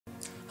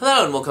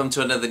Hello and welcome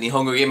to another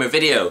NihongoGamer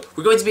video.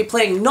 We're going to be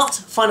playing not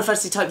Final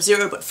Fantasy Type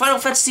 0, but Final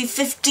Fantasy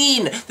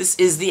 15! This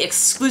is the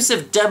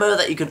exclusive demo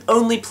that you can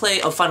only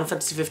play of Final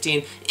Fantasy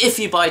 15 if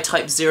you buy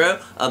Type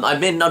 0. I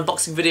made an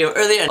unboxing video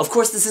earlier, and of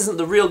course this isn't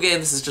the real game,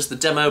 this is just the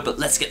demo, but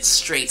let's get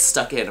straight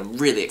stuck in. I'm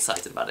really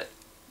excited about it.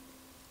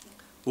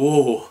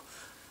 Whoa!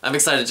 I'm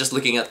excited just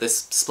looking at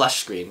this splash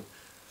screen.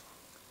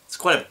 It's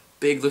quite a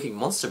big looking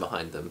monster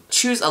behind them.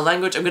 Choose a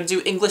language. I'm going to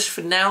do English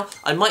for now.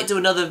 I might do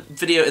another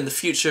video in the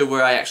future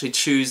where I actually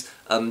choose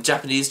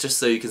Japanese just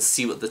so you can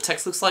see what the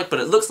text looks like, but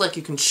it looks like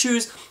you can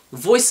choose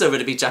voiceover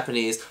to be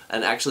Japanese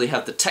and actually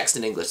have the text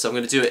in English, so I'm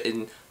going to do it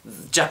in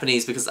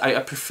Japanese because I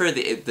prefer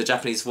the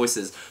Japanese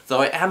voices,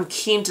 though I am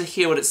keen to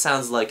hear what it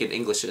sounds like in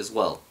English as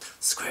well.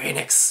 Square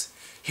Enix,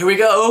 here we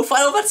go!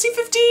 Final Fantasy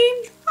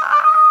 15!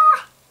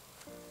 Ah!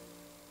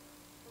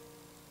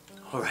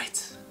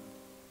 Alright,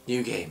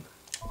 new game.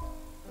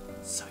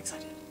 So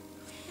excited.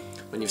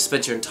 When you've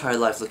spent your entire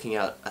life looking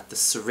out at the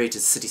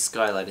serrated city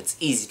skyline, it's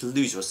easy to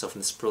lose yourself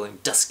in the sprawling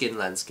dusk-in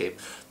landscape.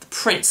 The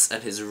prince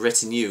and his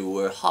retinue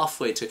were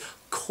halfway to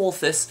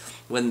Colthis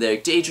when their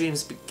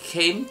daydreams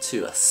came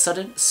to a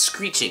sudden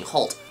screeching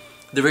halt.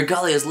 The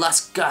Regalia's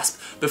last gasp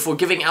before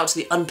giving out to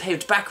the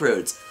unpaved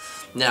backroads.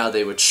 Now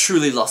they were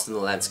truly lost in the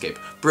landscape,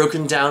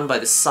 broken down by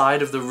the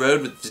side of the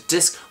road with the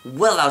disc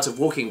well out of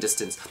walking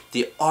distance.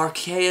 The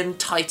Archaean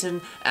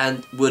Titan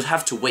and would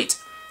have to wait.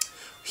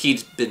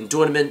 He'd been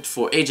dormant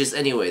for ages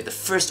anyway. The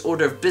first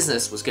order of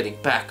business was getting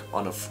back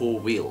on 4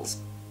 wheels.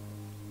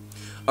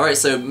 Alright,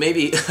 so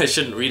maybe I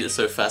shouldn't read it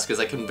so fast because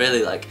I can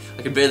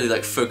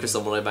barely focus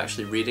on what I'm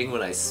actually reading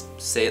when I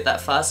say it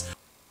that fast.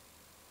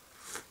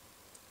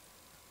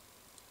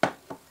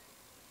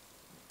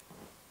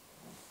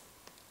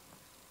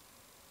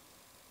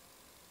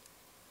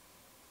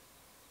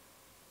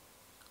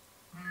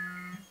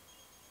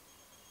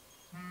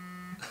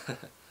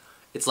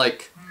 It's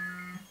like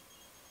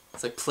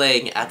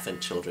playing Advent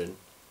Children.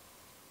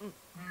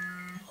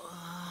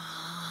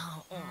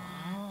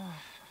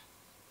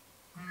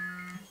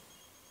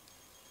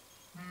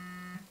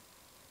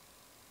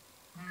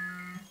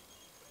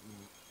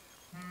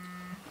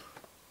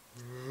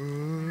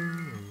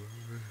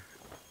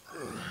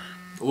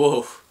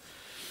 Whoa.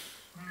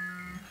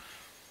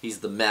 He's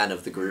the man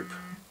of the group.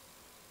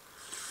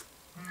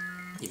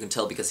 You can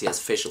tell because he has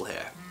facial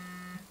hair.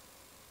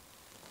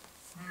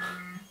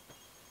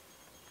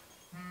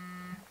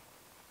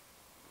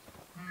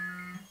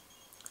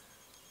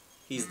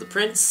 He's the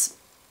prince.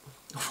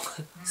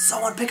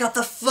 Someone pick up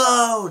the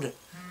phone!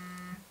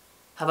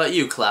 How about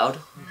you, Cloud?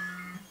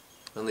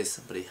 Only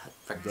somebody had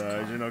wrecked the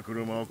car.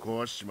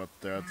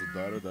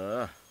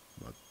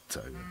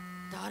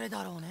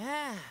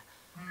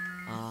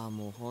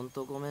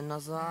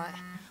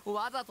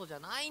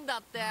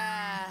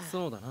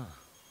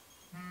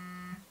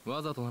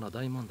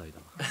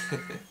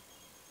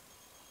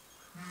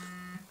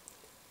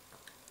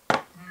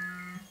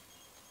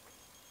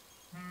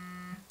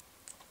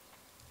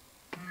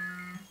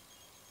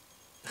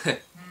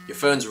 Your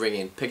phone's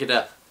ringing. Pick it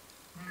up.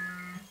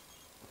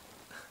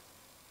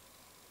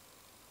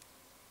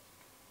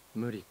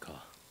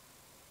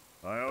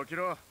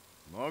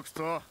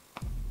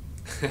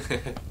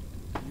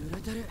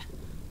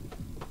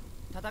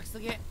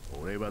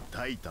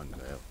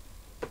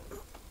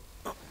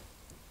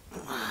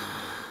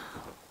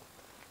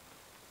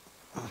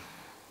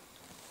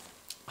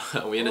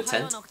 Are we in a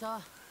tent?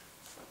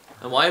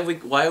 And why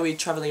are we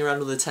traveling around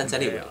with a tent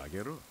anyway?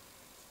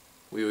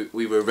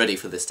 We were ready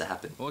for this to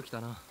happen.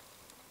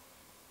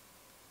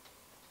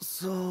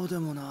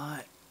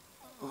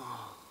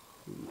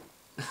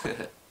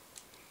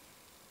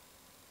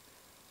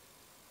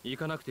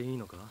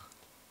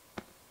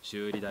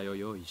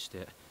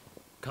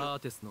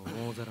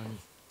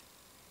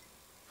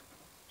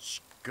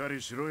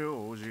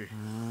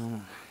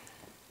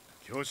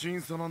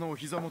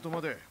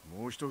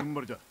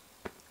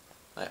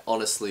 I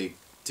honestly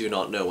do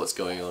not know what's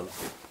going on.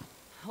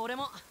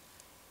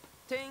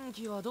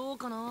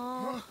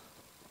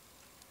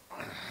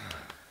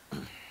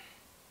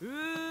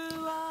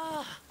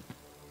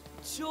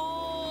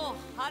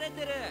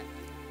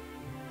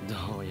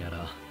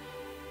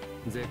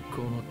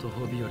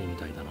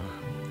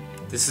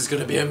 This is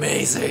gonna be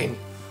amazing!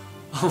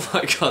 Oh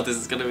my god, this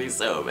is gonna be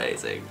so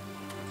amazing!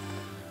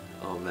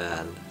 Oh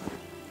man.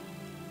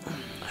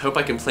 I hope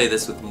I can play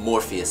this with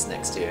Morpheus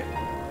next year.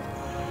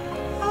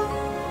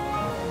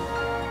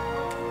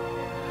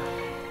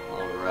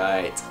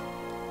 Alright.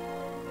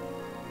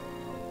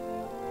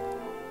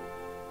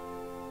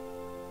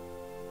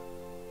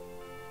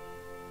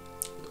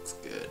 Looks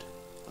good.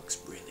 Looks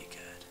really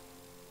good.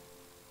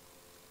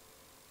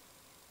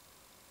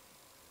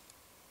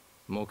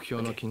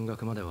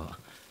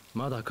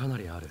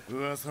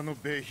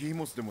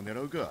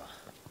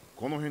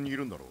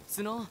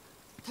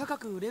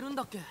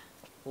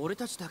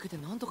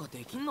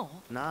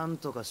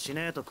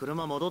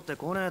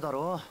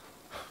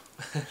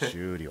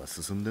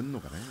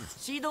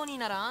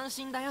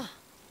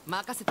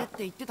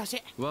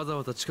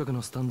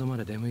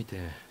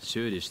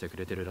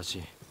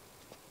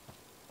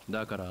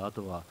 だからあ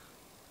とは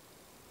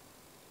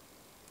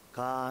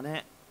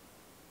金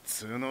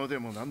角で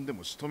も何で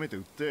も仕留めて売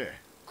って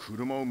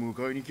車を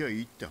迎えに行きゃ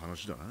いいって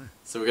話だな。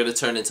 So we're gonna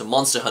turn into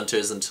monster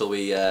hunters until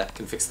we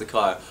can fix the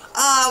car.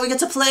 Ah, we get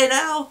to play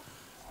now!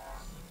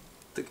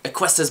 A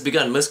quest has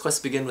begun. Most quests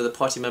begin with a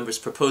party member's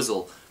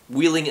proposal.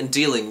 Wheeling and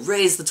dealing.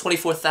 Raise the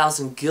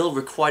 24,000 gil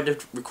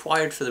required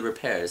for the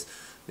repairs.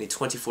 We need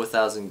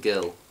 24,000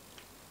 gil.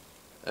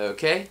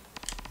 Okay.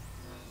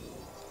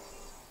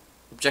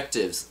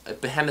 Objectives. A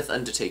behemoth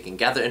undertaking.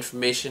 Gather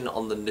information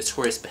on the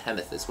notorious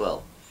behemoth as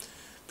well.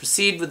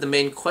 Proceed with the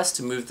main quest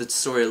to move the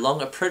story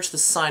along. Approach the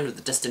sign with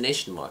the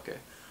destination marker.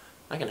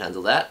 I can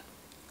handle that.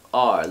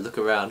 R. Look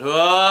around.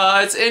 Oh,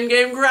 it's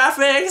in-game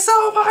graphics!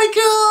 Oh my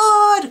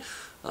god!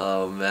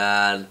 Oh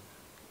man.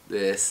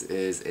 This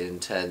is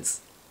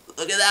intense.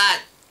 Look at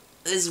that!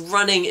 It's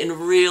running in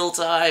real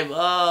time.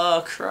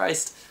 Oh,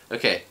 Christ.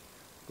 Okay.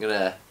 I'm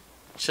gonna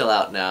chill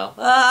out now.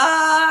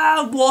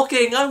 Ah! I'm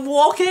walking! I'm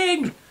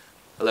walking!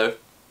 Hello?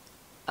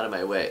 Out of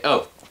my way.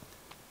 Oh.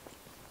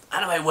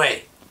 Out of my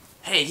way.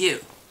 Hey, you.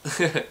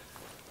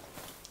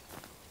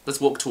 Let's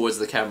walk towards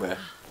the camera.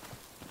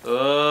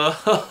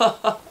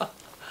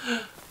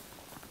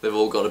 They've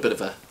all got a bit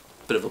of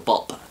a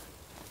bop.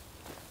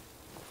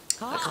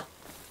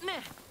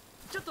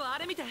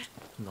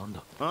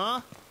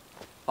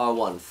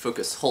 R1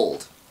 focus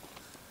hold.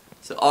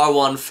 So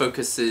R1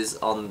 focuses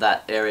on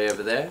that area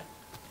over there.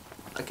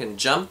 I can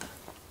jump.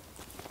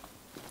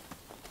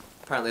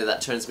 Apparently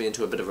that turns me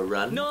into a bit of a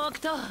run.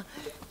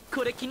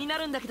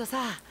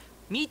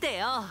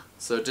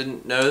 So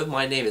didn't know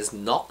my name is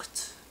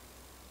Noct.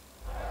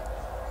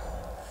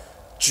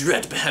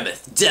 Dread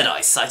behemoth, Deadeye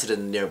sighted in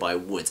the nearby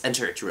woods.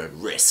 Enter at your own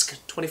risk.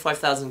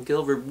 25,000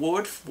 gil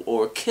reward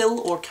or kill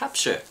or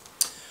capture.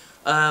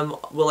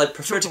 Well, I'd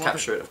prefer to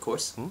capture it, of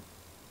course.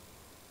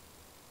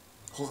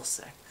 Hold a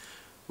sec.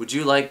 Would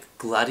you like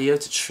Gladio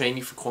to train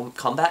you for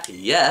combat?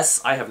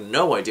 Yes, I have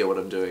no idea what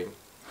I'm doing.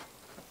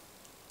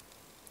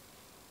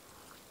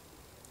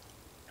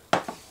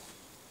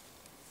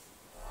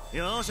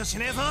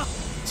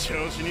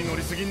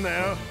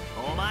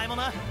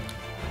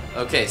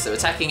 Okay, so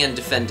attacking and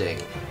defending.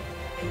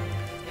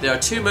 There are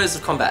two modes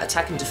of combat,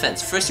 attack and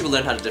defense. First you will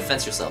learn how to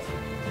defense yourself.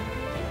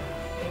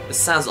 This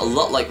sounds a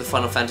lot like the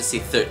Final Fantasy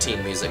XIII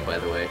music, by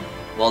the way.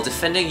 While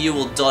defending, you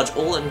will dodge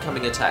all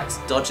incoming attacks.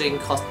 Dodging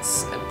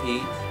costs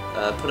MP,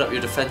 put up your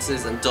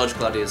defenses, and dodge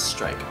Gladio's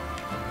strike.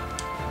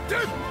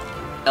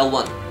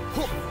 L1.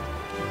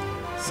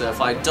 So if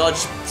I dodge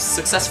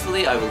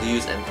successfully, I will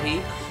use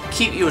MP.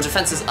 Keep your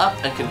defenses up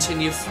and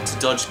continue to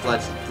dodge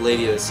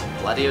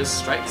Gladio's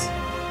strikes.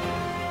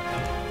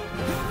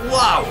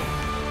 Wow!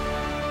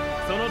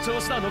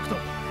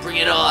 Bring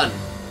it on!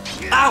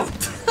 Ow!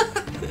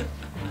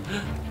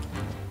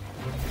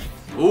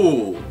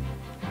 Ooh.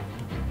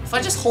 If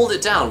I just hold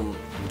it down,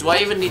 do I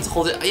even need to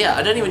hold it? Yeah,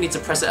 I don't even need to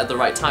press it at the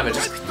right time.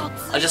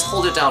 I just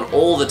hold it down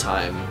all the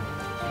time.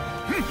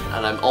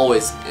 And I'm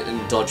always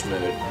in dodge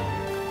mode.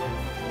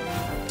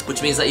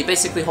 Which means that you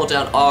basically hold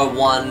down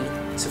R1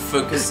 to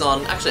focus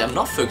on... Actually, I'm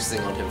not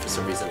focusing on him for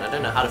some reason. I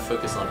don't know how to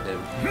focus on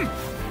him.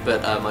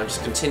 But I'm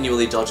just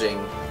continually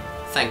dodging.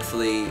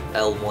 Thankfully,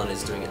 L1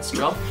 is doing its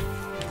job.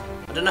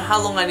 I don't know how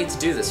long I need to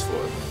do this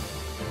for.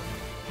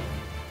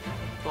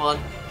 Come on.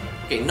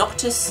 Okay,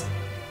 Noctis.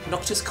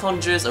 Noctis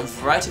conjures a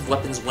variety of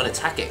weapons when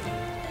attacking.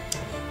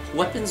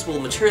 Weapons will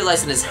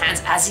materialize in his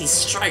hands as he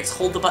strikes.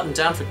 Hold the button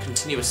down for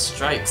continuous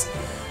strikes.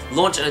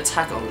 Launch an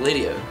attack on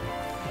Gladio.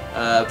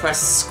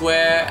 Press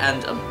square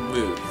and a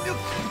move.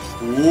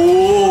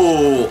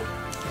 Ooh!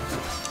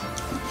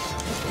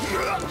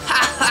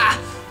 Haha!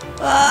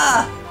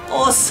 Ah!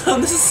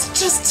 Awesome! This is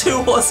just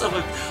too awesome!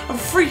 I'm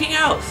freaking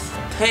out!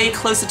 Pay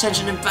close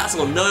attention in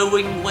battle.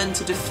 Knowing when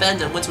to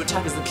defend and when to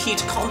attack is the key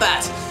to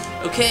combat.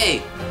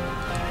 Okay.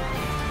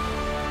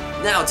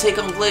 Now take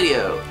on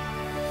Gladio.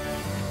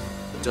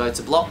 Do I have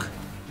to block?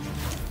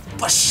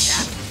 Push!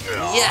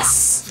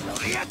 Yes!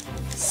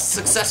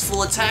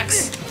 Successful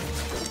attacks.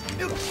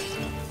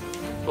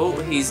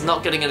 Oh, he's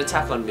not getting an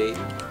attack on me.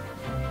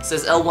 It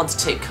says L1 to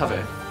take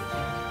cover.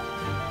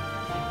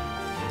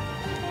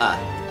 Ah.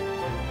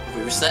 Have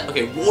we reset?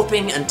 Okay,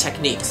 warping and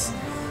techniques.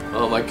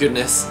 Oh my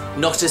goodness.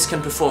 Noctis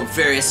can perform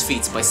various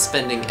feats by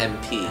spending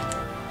MP.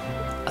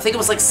 I think it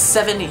was like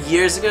 7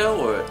 years ago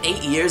or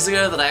 8 years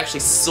ago that I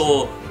actually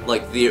saw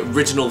like the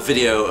original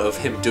video of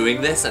him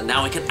doing this, and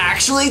now we can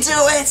actually do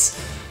it!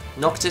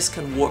 Noctis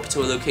can warp to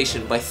a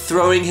location by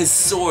throwing his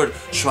sword.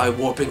 Try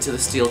warping to the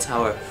steel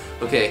tower.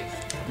 Okay,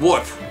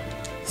 warp.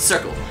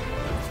 Circle.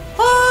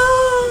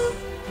 Ah!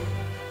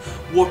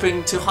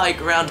 Warping to high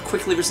ground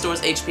quickly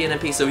restores HP and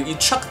MP, so you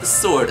chuck the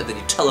sword and then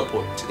you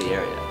teleport to the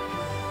area.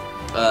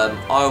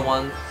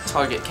 R1,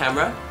 target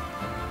camera,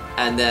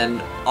 and then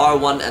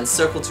R1 and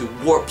circle to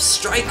warp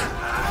strike.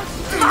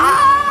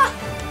 Ah!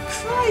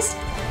 Christ!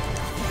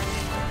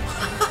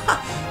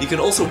 You can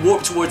also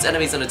warp towards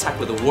enemies and attack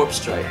with a warp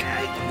strike.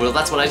 Well,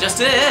 that's what I just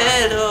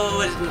did!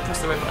 Oh, I didn't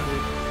press the right button.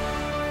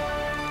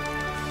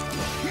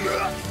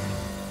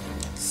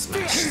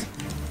 Smash.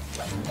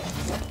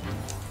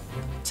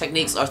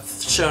 Techniques are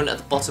shown at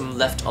the bottom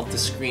left of the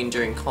screen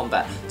during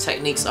combat.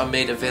 Techniques are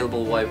made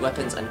available while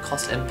weapons and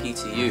cost MP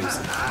to use.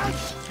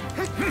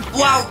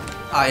 Wow!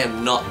 I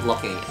am not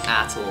blocking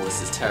at all,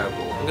 this is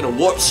terrible. I'm gonna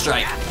warp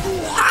strike.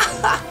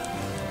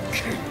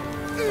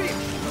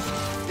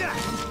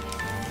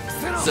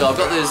 So I've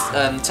got those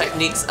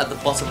techniques at the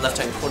bottom left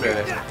hand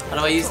corner. How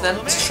do I use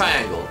them? It's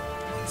triangle.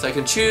 So I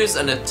can choose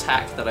an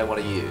attack that I want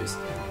to use.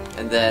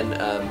 And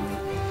then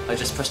I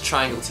just press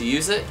triangle to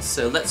use it.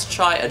 So let's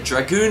try a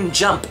Dragoon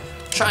Jump.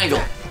 Triangle.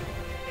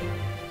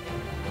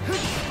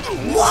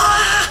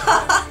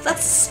 Wow!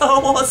 That's so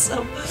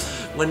awesome!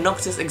 When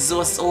Noctis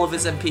exhausts all of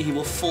his MP, he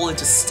will fall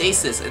into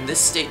stasis. In this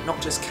state,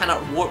 Noctis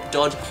cannot warp,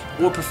 dodge,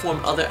 or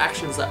perform other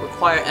actions that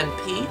require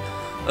MP.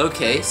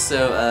 Okay,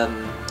 so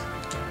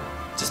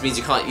just means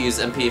you can't use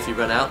MP if you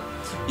run out.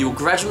 You will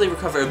gradually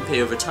recover MP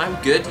over time.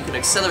 Good. You can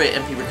accelerate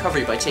MP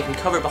recovery by taking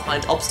cover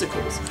behind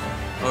obstacles.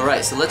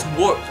 Alright, so let's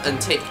warp and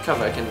take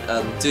cover. I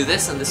can do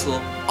this, and this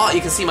will... Oh, you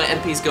can see my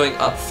MP's going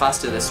up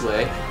faster this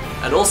way.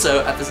 And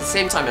also, at the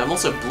same time, I'm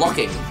also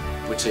blocking,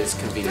 which is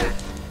convenient.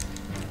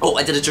 Oh,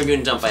 I did a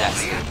Dragoon Jump by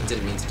accident. I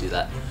didn't mean to do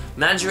that.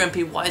 Manage your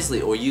MP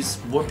wisely, or use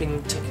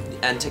warping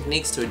and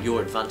techniques to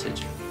your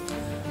advantage.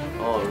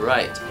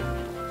 Alright.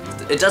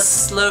 It does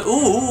slow...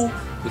 Ooh!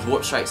 With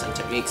warp strikes and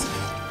techniques.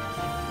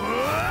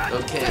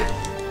 Okay.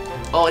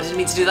 Oh, I didn't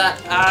mean to do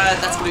that. Ah,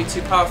 that's gonna be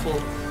too powerful.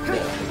 No.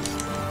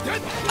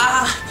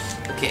 Ah!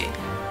 Okay.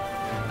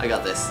 I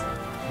got this.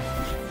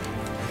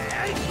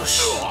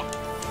 Whoosh.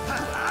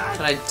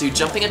 Can I do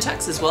jumping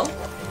attacks as well?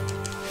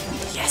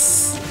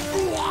 Yes!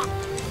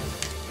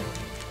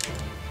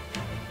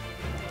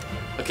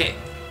 Okay.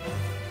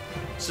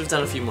 Should have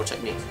done a few more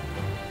techniques.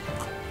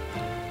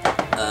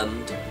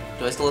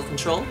 Do I still have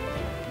control?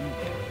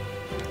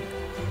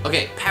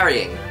 Okay,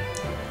 parrying.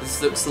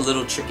 This looks a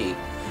little tricky.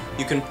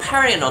 You can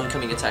parry an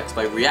oncoming attacks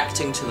by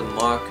reacting to the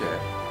marker.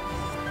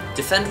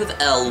 Defend with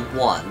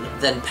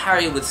L1, then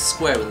parry with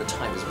square when the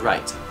time is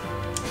right.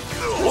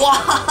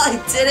 Wow,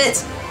 I did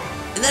it!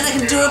 And then I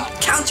can do a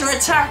counter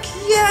attack!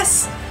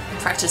 Yes!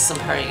 Practice some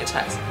parrying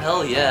attacks.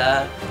 Hell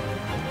yeah!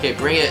 Okay,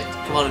 bring it.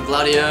 Come on,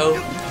 Gladio.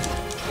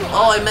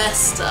 Oh, I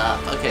messed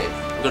up. Okay,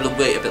 I'm gonna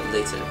wait a bit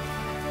later.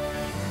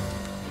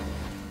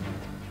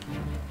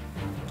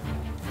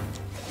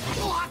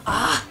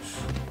 Ah!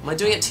 Am I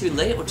doing it too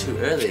late or too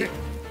early?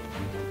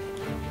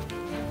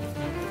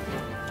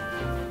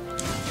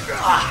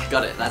 Ah!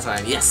 Got it that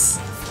time. Yes!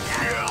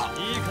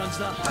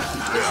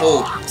 The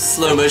whole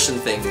slow motion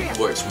thing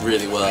works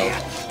really well.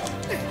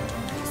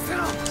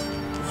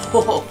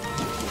 Oh.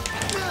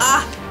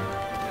 Ah!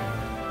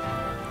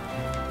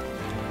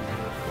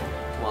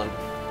 Come on.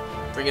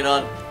 Bring it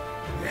on.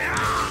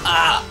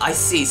 Ah! I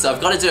see. So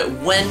I've got to do it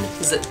when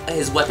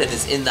his weapon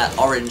is in that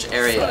orange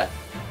area.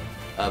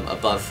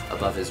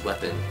 Above his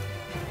weapon.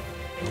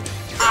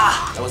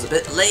 Ah! That was a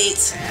bit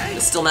late,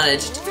 but still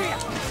managed.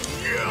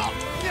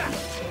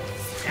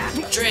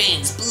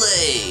 Drains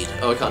Blade!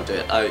 Oh, I can't do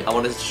it. I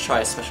wanted to try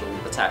a special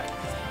attack.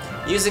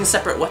 Using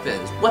separate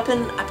weapons.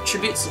 Weapon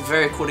attributes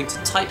vary according to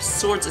type.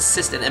 Swords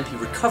assist in MP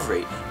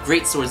recovery.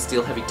 Great swords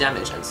deal heavy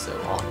damage, and so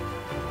on.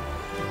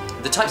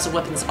 The types of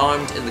weapons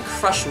armed in the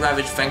Crush,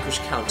 Ravage, Vanquish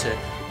counter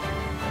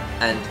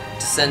and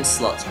Descend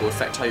slots will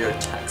affect how your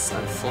attacks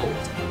unfold.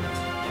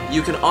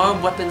 You can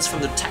arm weapons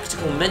from the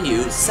tactical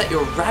menu. Set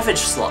your Ravage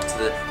slot to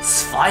the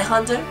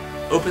Zweihander.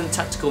 Open the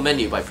tactical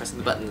menu by pressing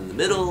the button in the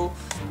middle.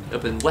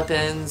 Open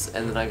weapons,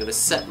 and then I'm going to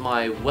set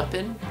my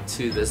weapon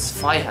to the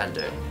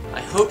Zweihander.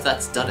 I hope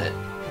that's done it.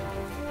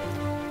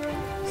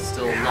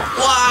 Still not.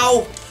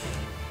 Wow!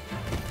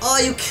 Oh,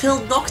 you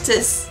killed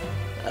Noctis!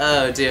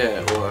 Oh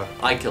dear, or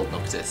I killed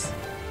Noctis.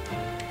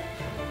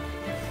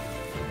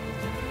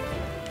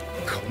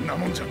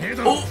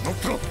 Oh!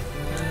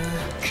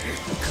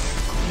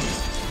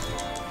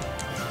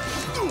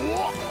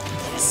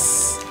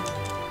 Yes!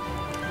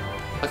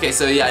 Okay,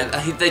 so yeah,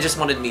 they just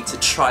wanted me to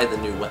try the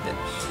new weapon.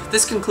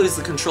 This concludes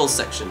the controls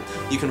section.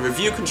 You can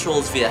review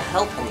controls via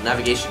help on the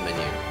navigation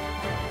menu.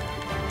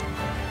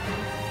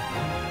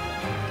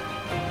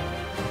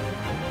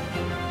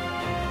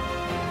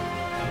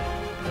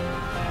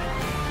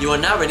 You are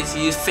now ready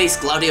to face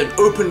Gladio in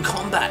open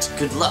combat.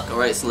 Good luck.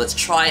 Alright, so let's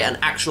try an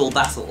actual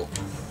battle.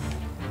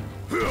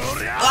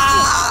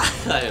 Ah!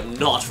 I am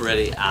not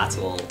ready at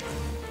all.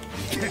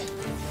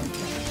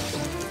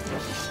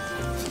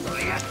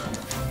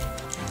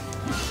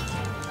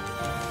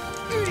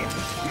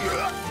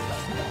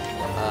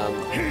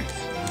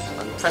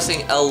 I'm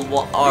pressing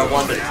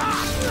R1, but...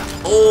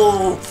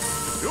 Oh!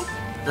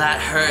 That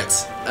hurt.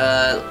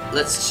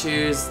 Let's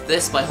choose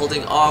this by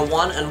holding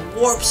R1 and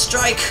Warp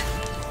Strike!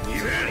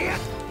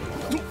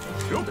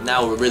 But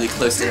now we're really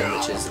close to him,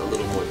 which is a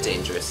little more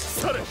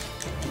dangerous.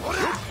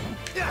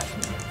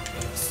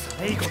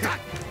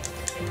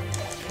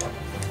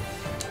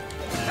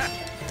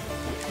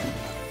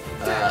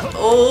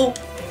 Oh!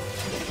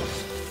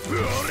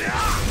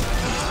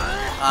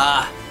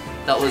 Ah,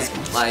 that was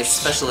my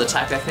special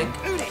attack, I think.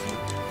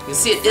 You can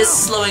see it is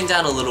slowing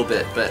down a little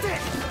bit, but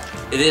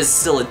it is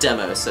still a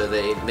demo, so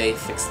they may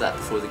fix that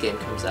before the game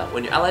comes out.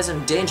 When your allies are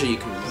in danger, you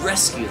can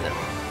rescue them.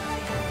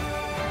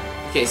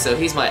 Okay, so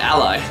he's my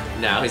ally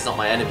now, he's not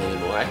my enemy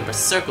anymore. I can press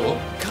circle.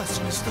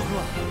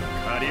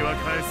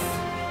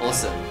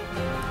 Awesome.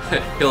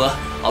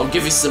 I'll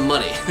give you some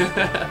money.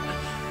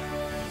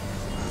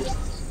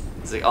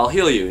 He's like, I'll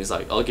heal you. He's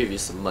like, I'll give you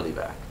some money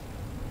back.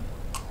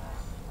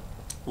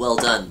 Well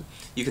done.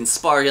 You can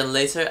spar again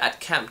later at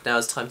camp. Now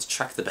it's time to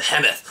track the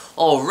behemoth.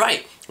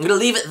 Alright, I'm gonna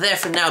leave it there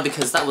for now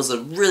because that was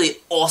a really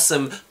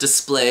awesome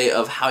display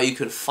of how you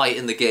can fight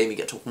in the game. You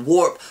get to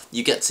warp,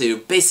 you get to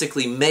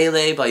basically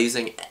melee by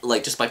using,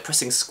 like, just by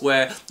pressing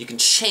square. You can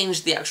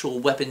change the actual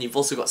weapon. You've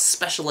also got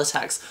special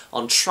attacks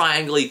on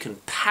triangle. You can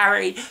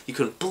parry, you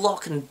can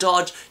block and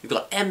dodge. You've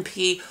got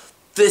MP.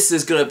 This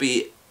is gonna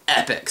be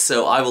epic,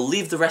 so I will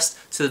leave the rest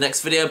to the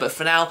next video, but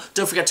for now,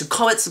 don't forget to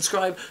comment,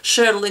 subscribe,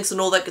 share the links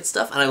and all that good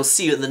stuff, and I will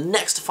see you in the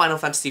next Final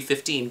Fantasy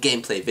 15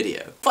 gameplay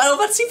video. Final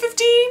Fantasy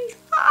 15?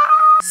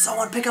 Ah!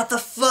 Someone pick up the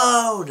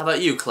phone! How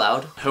about you,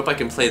 Cloud? I hope I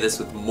can play this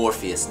with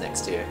Morpheus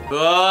next year.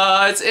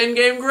 Oh, it's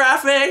in-game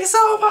graphics!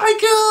 Oh my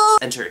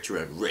god! Enter at your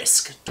own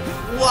risk.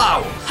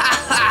 Wow!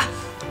 Ha ha!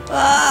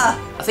 Ah!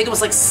 I think it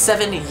was like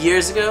 7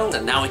 years ago,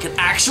 and now we can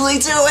actually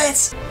do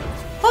it!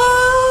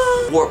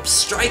 Ah! Warp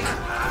strike.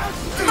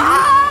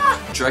 Ah!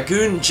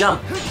 Dragoon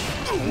jump.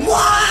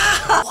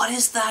 Wow! What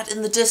is that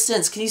in the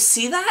distance? Can you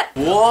see that?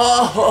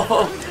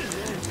 Whoa!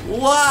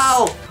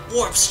 Wow!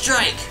 Warp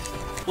strike.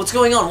 What's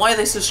going on? Why are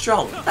they so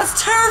strong?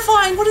 That's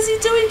terrifying! What is he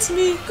doing to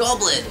me?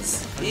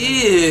 Goblins.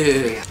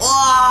 Ew.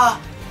 Ah!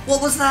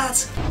 What was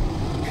that?